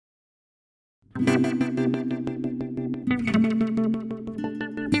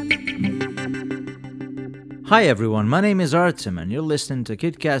Hi everyone, my name is Artem and you're listening to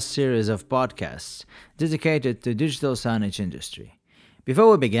Kitcast series of podcasts dedicated to digital signage industry.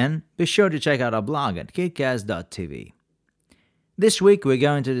 Before we begin, be sure to check out our blog at kitcast.tv. This week we're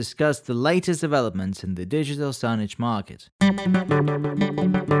going to discuss the latest developments in the digital signage market.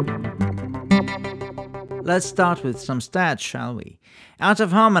 Let's start with some stats, shall we?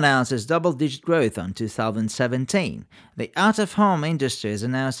 Out-of-home announces double-digit growth on 2017. The out-of-home industry has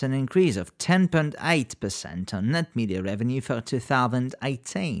announced an increase of 10.8% on net media revenue for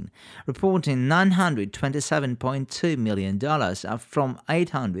 2018, reporting $927.2 million, up from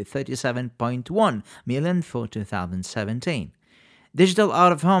 $837.1 million for 2017. Digital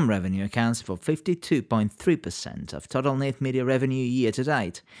out-of-home revenue accounts for 52.3% of total net media revenue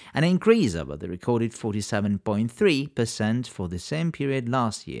year-to-date, an increase over the recorded 47.3% for the same period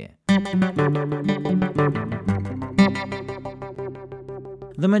last year.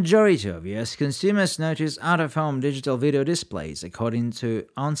 The majority of US consumers notice out-of-home digital video displays, according to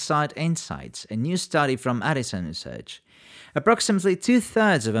On-Site Insights, a new study from Edison Research. Approximately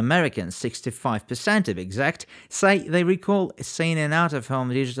two-thirds of Americans, 65% to be exact, say they recall seeing an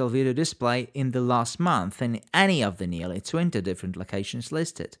out-of-home digital video display in the last month in any of the nearly 20 different locations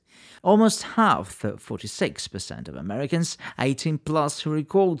listed. Almost half, 46% of Americans 18 plus who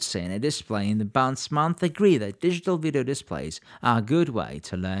recalled seeing a display in the past month agree that digital video displays are a good way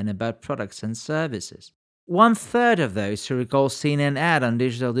to learn about products and services. One-third of those who recall seeing an ad on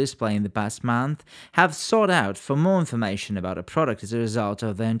digital display in the past month have sought out for more information about a product as a result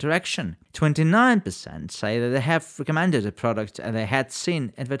of the interaction. 29% say that they have recommended a product they had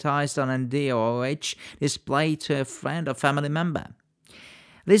seen advertised on a DOOH display to a friend or family member.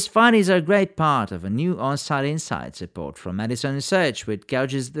 These findings are a great part of a new On-Site Insights report from Edison Research, which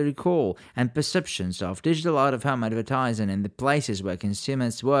gauges the recall and perceptions of digital out-of-home advertising in the places where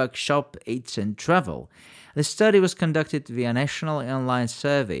consumers work, shop, eat, and travel. The study was conducted via a national online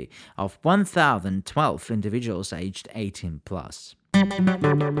survey of 1,012 individuals aged 18 plus.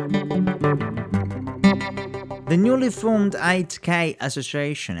 The newly formed 8K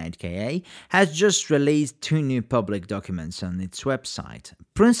Association, 8KA, has just released two new public documents on its website.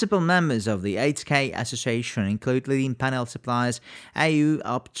 Principal members of the 8K Association include leading panel suppliers AU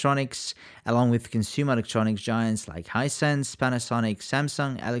Optronics, along with consumer electronics giants like Hisense, Panasonic,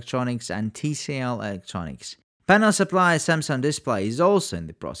 Samsung Electronics, and TCL Electronics. Panel supplier Samsung Display is also in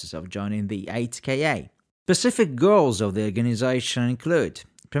the process of joining the 8KA. Specific goals of the organization include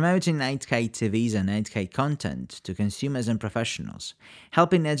promoting 8K TVs and 8K content to consumers and professionals,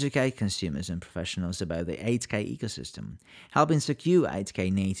 helping educate consumers and professionals about the 8K ecosystem, helping secure 8K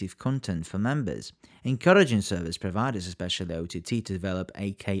native content for members, encouraging service providers, especially OTT, to develop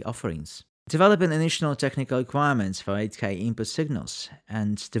 8K offerings, developing initial technical requirements for 8K input signals,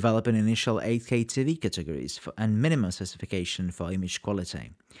 and developing initial 8K TV categories and minimum specification for image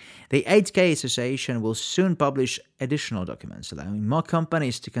quality. The 8K Association will soon publish additional documents, allowing more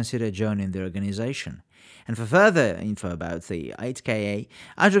companies to consider joining the organization. And for further info about the 8KA,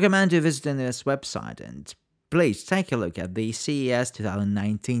 I'd recommend you visiting this website, and please take a look at the CES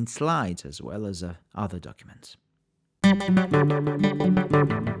 2019 slides as well as other documents.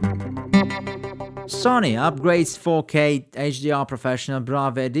 Sony upgrades 4K HDR professional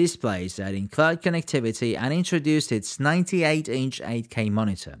Bravia displays, adding cloud connectivity, and introduced its 98-inch 8K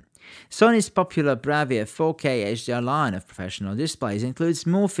monitor. Sony's popular Bravia 4K HDR line of professional displays includes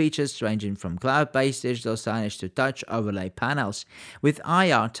more features ranging from cloud-based digital signage to touch overlay panels with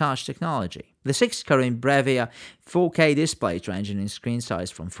IR touch technology. The 6-current Bravia 4K displays ranging in screen size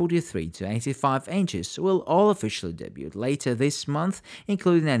from 43 to 85 inches will all officially debut later this month,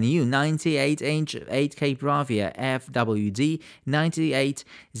 including a new 98-inch 8K Bravia FWD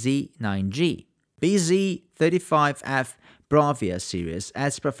 98Z9G. BZ35F Bravia series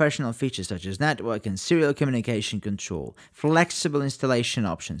adds professional features such as network and serial communication control, flexible installation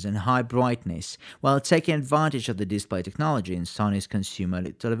options, and high brightness, while taking advantage of the display technology in Sony's consumer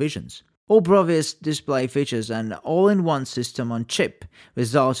televisions. All Bravia's display features an all-in-one system on chip,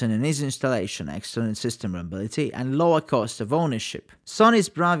 resulting in easy installation, excellent system reliability, and lower cost of ownership. Sony's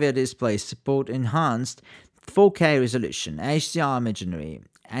Bravia displays support enhanced 4K resolution, HDR imagery,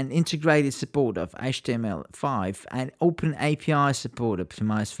 and integrated support of HTML5 and Open API support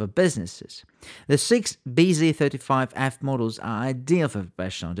optimized for businesses. The 6 BZ35F models are ideal for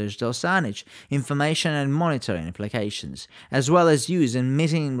professional digital signage, information and monitoring applications, as well as use in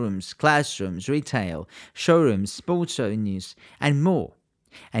meeting rooms, classrooms, retail, showrooms, sports venues, and more.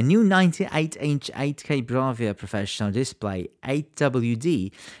 A new 98-inch 8K Bravia professional display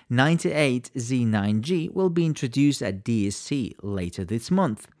 8WD 98Z9G will be introduced at DSC later this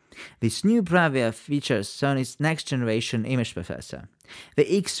month. This new Bravia features Sony's next-generation image processor, the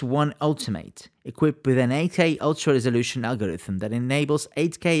X1 Ultimate, equipped with an 8K ultra-resolution algorithm that enables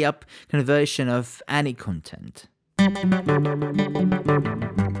 8K up conversion of any content.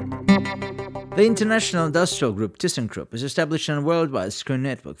 The international industrial group ThyssenKrupp is establishing a worldwide screen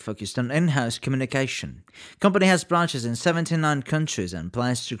network focused on in-house communication. The company has branches in 79 countries and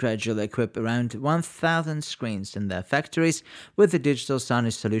plans to gradually equip around 1,000 screens in their factories with the digital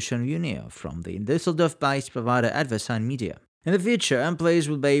signage solution Unio from the Düsseldorf-based provider Adversign Media. In the future, employees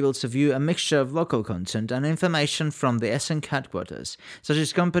will be able to view a mixture of local content and information from the Essen headquarters, such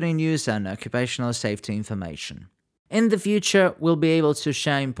as company news and occupational safety information. In the future, we'll be able to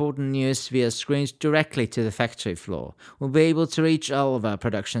share important news via screens directly to the factory floor. We'll be able to reach all of our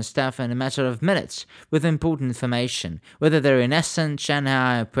production staff in a matter of minutes with important information, whether they're in Essen,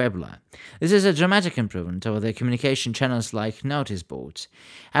 Shanghai, or Puebla. This is a dramatic improvement over the communication channels like notice boards.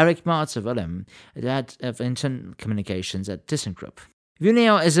 Eric Martz of Ulm, head of internal communications at ThyssenKrupp.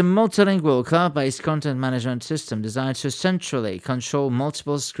 Unio is a multilingual cloud-based content management system designed to centrally control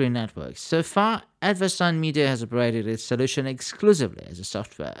multiple screen networks. So far, Adversign Media has operated its solution exclusively as a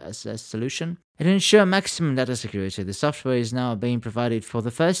software as a solution. To ensure maximum data security, the software is now being provided for the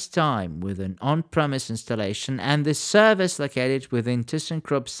first time with an on-premise installation and the service located within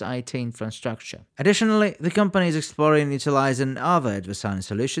ThyssenKrupp's IT infrastructure. Additionally, the company is exploring utilizing other Adversign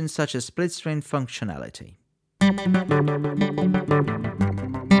solutions such as split-screen functionality.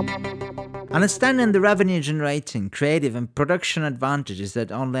 Understanding the revenue-generating, creative and production advantages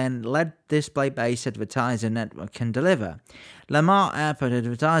that online LED display-based advertising network can deliver, Lamar Airport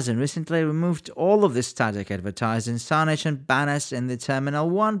Advertising recently removed all of the static advertising signage and banners in the Terminal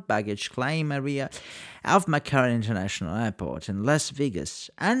 1 baggage claim area of McCarran International Airport in Las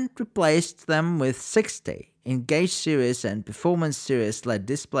Vegas and replaced them with 60 Engage Series and Performance Series LED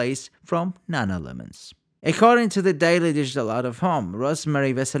displays from Nanolumens. According to the Daily Digital Out of Home,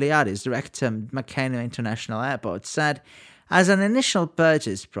 Rosemary Veseliadis, director at McCain International Airport, said, as an initial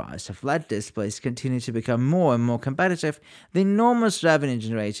purchase price of LED displays continue to become more and more competitive, the enormous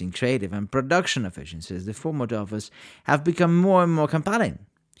revenue-generating creative and production efficiencies the format offers have become more and more compelling.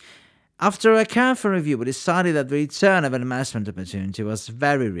 After a careful review, we decided that the return of an investment opportunity was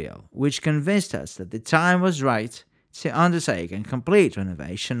very real, which convinced us that the time was right to undertake and complete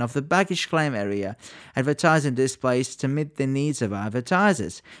renovation of the baggage claim area advertising displays to meet the needs of our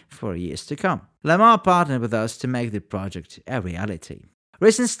advertisers for years to come. Lamar partnered with us to make the project a reality.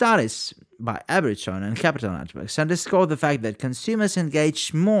 Recent studies by Abritron and Capital Networks underscore the fact that consumers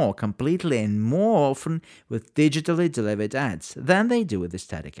engage more completely and more often with digitally delivered ads than they do with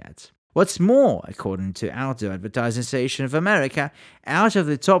static ads. What's more, according to Outdoor Advertising Association of America, out of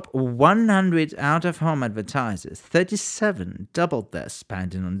the top 100 out-of-home advertisers, 37 doubled their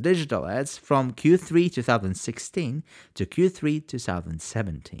spending on digital ads from Q3 2016 to Q3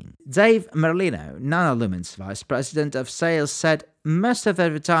 2017. Dave Merlino, Nanolumen's vice president of sales, said most of the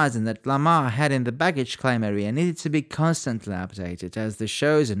advertising that Lamar had in the baggage claim area needed to be constantly updated as the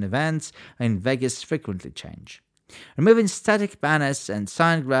shows and events in Vegas frequently change. Removing static banners and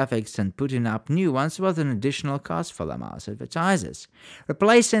sign graphics and putting up new ones was an additional cost for Lamar's advertisers.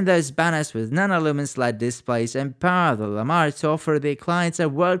 Replacing those banners with Nanolumen's LED displays empower the Lamar to offer their clients a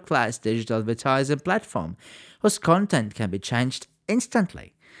world-class digital advertising platform whose content can be changed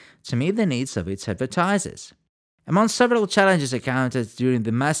instantly to meet the needs of its advertisers. Among several challenges encountered during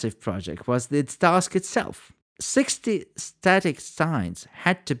the massive project was the task itself. 60 static signs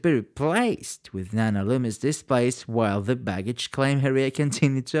had to be replaced with Nanolumen's displays while the baggage claim area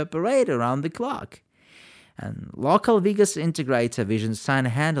continued to operate around the clock. And local Vegas integrator Vision Sign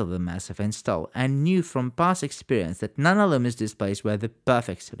handled the massive install and knew from past experience that Nanolumen's displays were the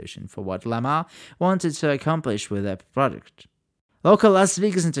perfect solution for what Lamar wanted to accomplish with their product. Local Las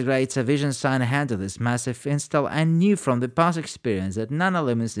Vegas integrator Vision Sign handled this massive install and knew from the past experience that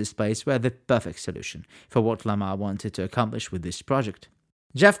Nanolumen's displays were the perfect solution for what Lamar wanted to accomplish with this project.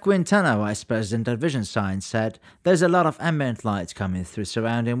 Jeff Quintana, vice president at Vision Sign, said, "There's a lot of ambient light coming through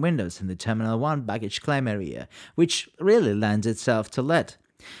surrounding windows in the Terminal 1 baggage claim area, which really lends itself to LED.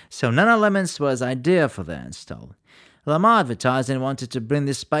 So Nanolumen's was ideal for the install. Lamar Advertising wanted to bring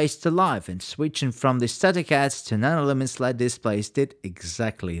this space to life, and switching from the static ads to Nanolumen's LED displays did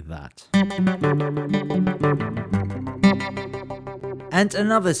exactly that." And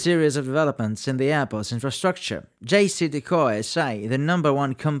another series of developments in the airport's infrastructure. JCDecaux SA, the number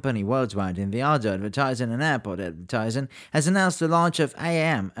one company worldwide in the audio advertising and airport advertising, has announced the launch of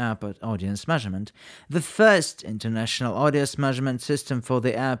AAM, Airport Audience Measurement, the first international audience measurement system for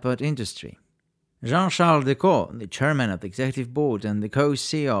the airport industry. Jean-Charles Decaux, the chairman of the executive board and the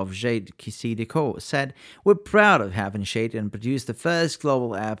co-CEO of JCDecaux, said, "We're proud of having initiated and produced the first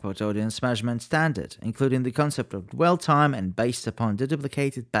global airport audience measurement standard, including the concept of dwell time and based upon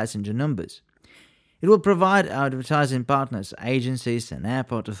deduplicated passenger numbers. It will provide our advertising partners, agencies and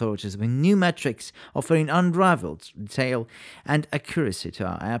airport authorities with new metrics offering unrivaled detail and accuracy to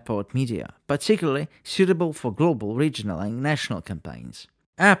our airport media, particularly suitable for global, regional and national campaigns."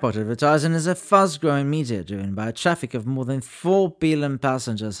 Airport advertising is a fast-growing media driven by a traffic of more than 4 billion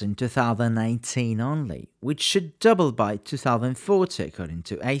passengers in 2019 only, which should double by 2040 according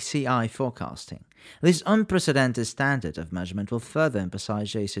to ACI forecasting. This unprecedented standard of measurement will further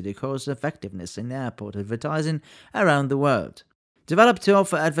emphasize JCDecaux's effectiveness in airport advertising around the world. Developed to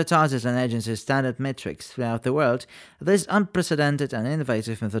offer advertisers and agencies standard metrics throughout the world, this unprecedented and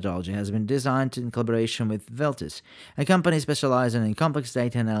innovative methodology has been designed in collaboration with Veltis, a company specializing in complex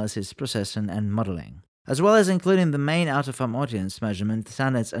data analysis, processing, and modeling. As well as including the main out-of-home audience measurement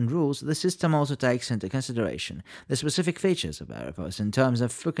standards and rules, the system also takes into consideration the specific features of airports in terms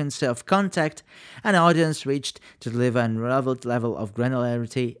of frequency of contact and audience reached to deliver an relevant level of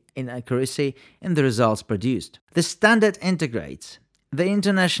granularity and accuracy in the results produced. The standard integrates the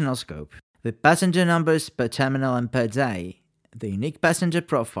international scope, the passenger numbers per terminal and per day, the unique passenger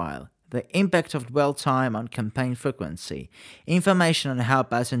profile, the impact of dwell time on campaign frequency, information on how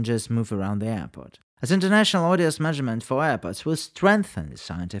passengers move around the airport. As international audience measurement for airports will strengthen the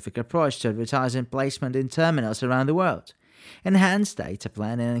scientific approach to advertising placement in terminals around the world, enhance data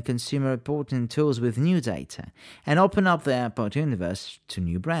planning and consumer reporting tools with new data, and open up the airport universe to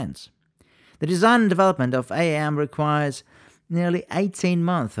new brands. The design and development of AAM requires nearly 18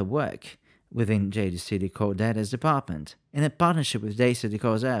 months of work within JCDecaux Data's department, in a partnership with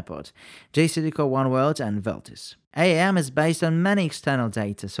JCDecaux's Airport, JCDecaux One World and Veltis. AAM is based on many external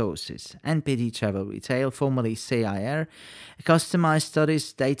data sources: NPD Travel Retail, formerly CIR, customized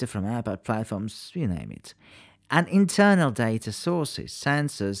studies, data from airport platforms, you name it, and internal data sources,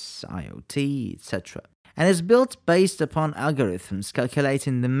 sensors, IoT, etc., and is built based upon algorithms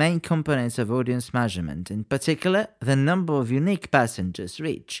calculating the main components of audience measurement, in particular the number of unique passengers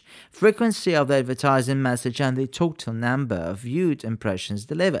reached, frequency of the advertising message, and the total number of viewed impressions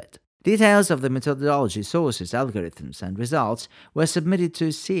delivered. Details of the methodology, sources, algorithms, and results were submitted to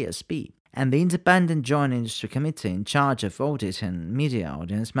CSP, and the Independent Joint Industry Committee in charge of audit and media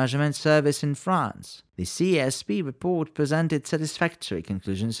audience measurement service in France. The CSP report presented satisfactory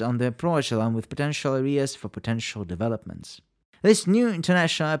conclusions on the approach along with potential areas for potential developments. This new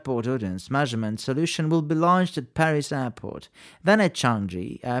international airport audience measurement solution will be launched at Paris Airport, then at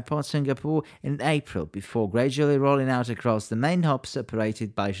Changi Airport, Singapore in April, before gradually rolling out across the main hubs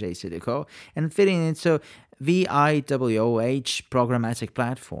operated by JCDecaux and fitting into VIWOH programmatic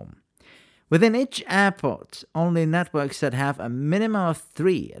platform. Within each airport, only networks that have a minimum of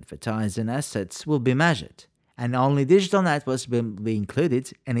 3 advertising assets will be measured, and only digital networks will be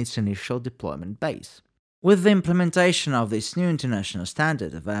included in its initial deployment base. With the implementation of this new international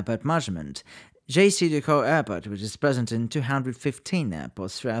standard of airport measurement, JCDecaux Airport, which is present in 215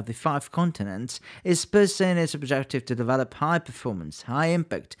 airports throughout the 5 continents, is pursuing its objective to develop high-performance,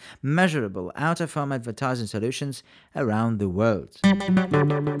 high-impact, measurable out-of-home advertising solutions around the world.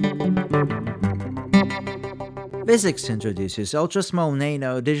 Vizix introduces ultra-small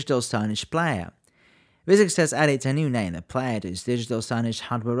nano digital signage player. Vizix has added a new nano player to its digital signage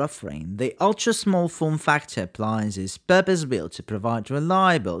hardware offering. The ultra-small form factor appliance is purpose-built to provide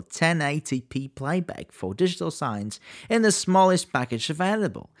reliable 1080p playback for digital signs in the smallest package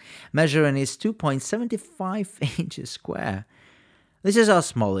available, measuring its 2.75 inches square. This is our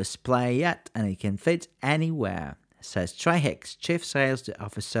smallest player yet, and it can fit anywhere, says Trey Hicks, Chief Sales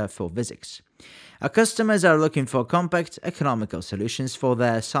Officer for Vizix. Our customers are looking for compact, economical solutions for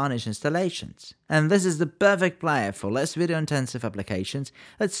their signage installations, and this is the perfect player for less video-intensive applications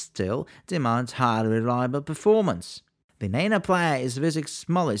that still demand highly reliable performance. The Nano player is Vizix's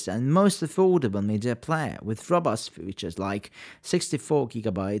smallest and most affordable media player, with robust features like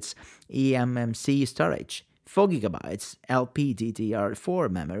 64GB eMMC storage, 4GB LPDDR4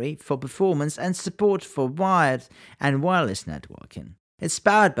 memory for performance, and support for wired and wireless networking. It's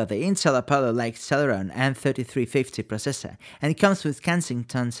powered by the Intel Apollo Lake Celeron N3350 processor and comes with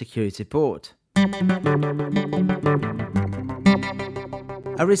Kensington security port.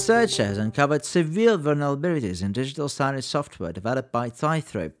 A researcher has uncovered severe vulnerabilities in digital signage software developed by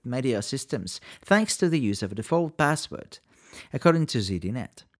Tightrope Media Systems thanks to the use of a default password, according to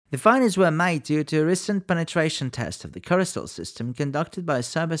ZDNet. The findings were made due to a recent penetration test of the Carousel system conducted by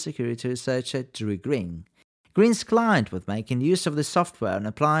cybersecurity researcher Drew Green. Green's client was making use of the software and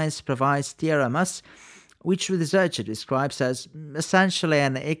appliance provides TRMS, which the researcher describes as essentially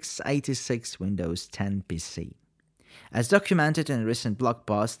an x86 Windows 10 PC. As documented in a recent blog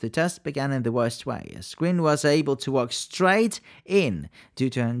post, the test began in the worst way, as Green was able to walk straight in due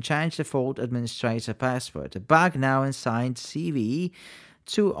to an unchanged default administrator password, a bug now inside CVE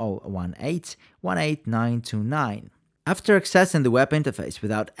 2018-18929. After accessing the web interface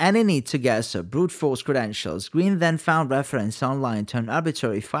without any need to guess or brute force credentials, Green then found reference online to an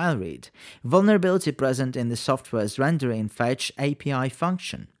arbitrary file read, vulnerability present in the software's rendering fetch API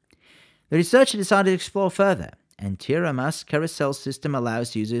function. The researcher decided to explore further, and TRMS Carousel system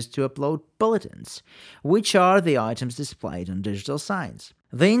allows users to upload bulletins, which are the items displayed on digital signs.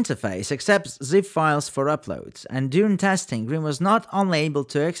 The interface accepts zip files for uploads, and during testing, Green was not only able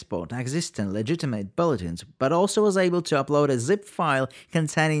to export existing legitimate bulletins, but also was able to upload a zip file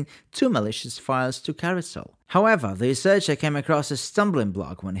containing 2 malicious files to Carousel. However, the researcher came across a stumbling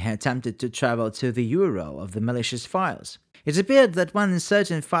block when he attempted to travel to the URL of the malicious files. It appeared that when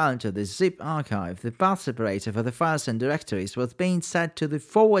inserting a file into the zip archive, the path separator for the files and directories was being set to the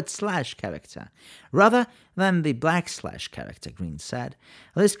 / character, rather than the / character, Green said.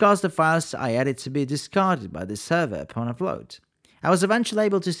 This caused the files I added to be discarded by the server upon upload. I was eventually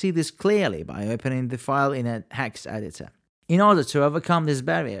able to see this clearly by opening the file in a hex editor. In order to overcome this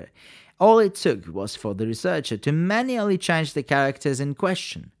barrier, all it took was for the researcher to manually change the characters in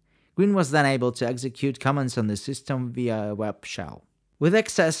question. Green was then able to execute commands on the system via a web shell. With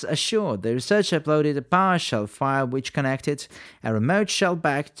access assured, the researcher uploaded a PowerShell file which connected a remote shell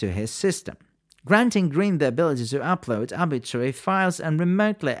back to his system, granting Green the ability to upload arbitrary files and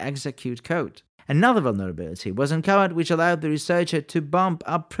remotely execute code. Another vulnerability was uncovered which allowed the researcher to bump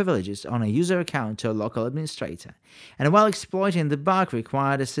up privileges on a user account to a local administrator, and while exploiting the bug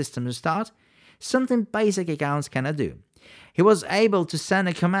required a system restart, something basic accounts cannot do. He was able to send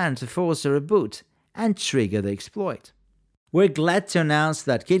a command to force a reboot and trigger the exploit. We're glad to announce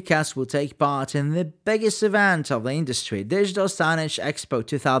that Kitcast will take part in the biggest event of the industry, Digital Signage Expo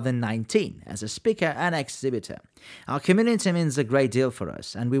 2019, as a speaker and exhibitor. Our community means a great deal for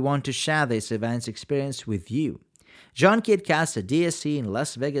us, and we want to share this event's experience with you. Join Kitcast at DSC in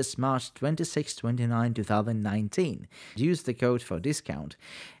Las Vegas, March 26-29, 2019. Use the code for discount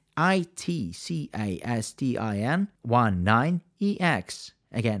ITCASTIN19EX.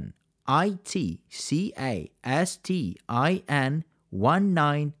 Again,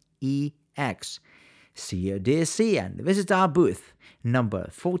 ITCASTIN19EX. See you at DSC and visit our booth, number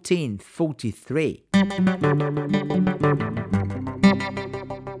 1443.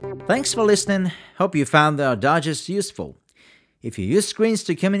 Thanks for listening. Hope you found our digest useful. If you use screens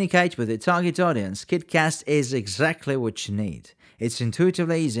to communicate with your target audience, Kitcast is exactly what you need. It's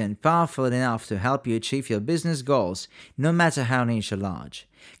intuitively easy and powerful enough to help you achieve your business goals, no matter how niche or large.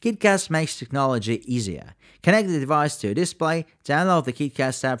 Kitcast makes technology easier. Connect the device to your display, download the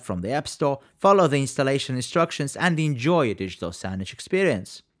Kitcast app from the App Store, follow the installation instructions, and enjoy a digital signage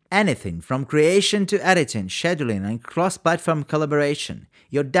experience. Anything from creation to editing, scheduling, and cross-platform collaboration,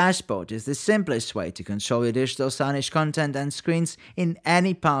 your dashboard is the simplest way to control your digital signage content and screens in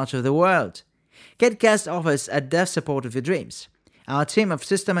any part of the world. Kitcast offers a dev support of your dreams. Our team of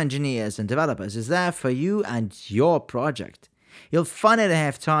system engineers and developers is there for you and your project. You'll finally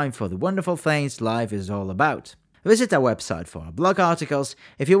have time for the wonderful things life is all about. Visit our website for our blog articles.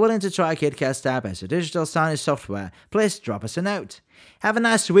 If you're willing to try Kitcast app as a digital signage software, please drop us a note. Have a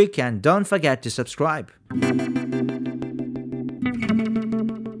nice week and don't forget to subscribe.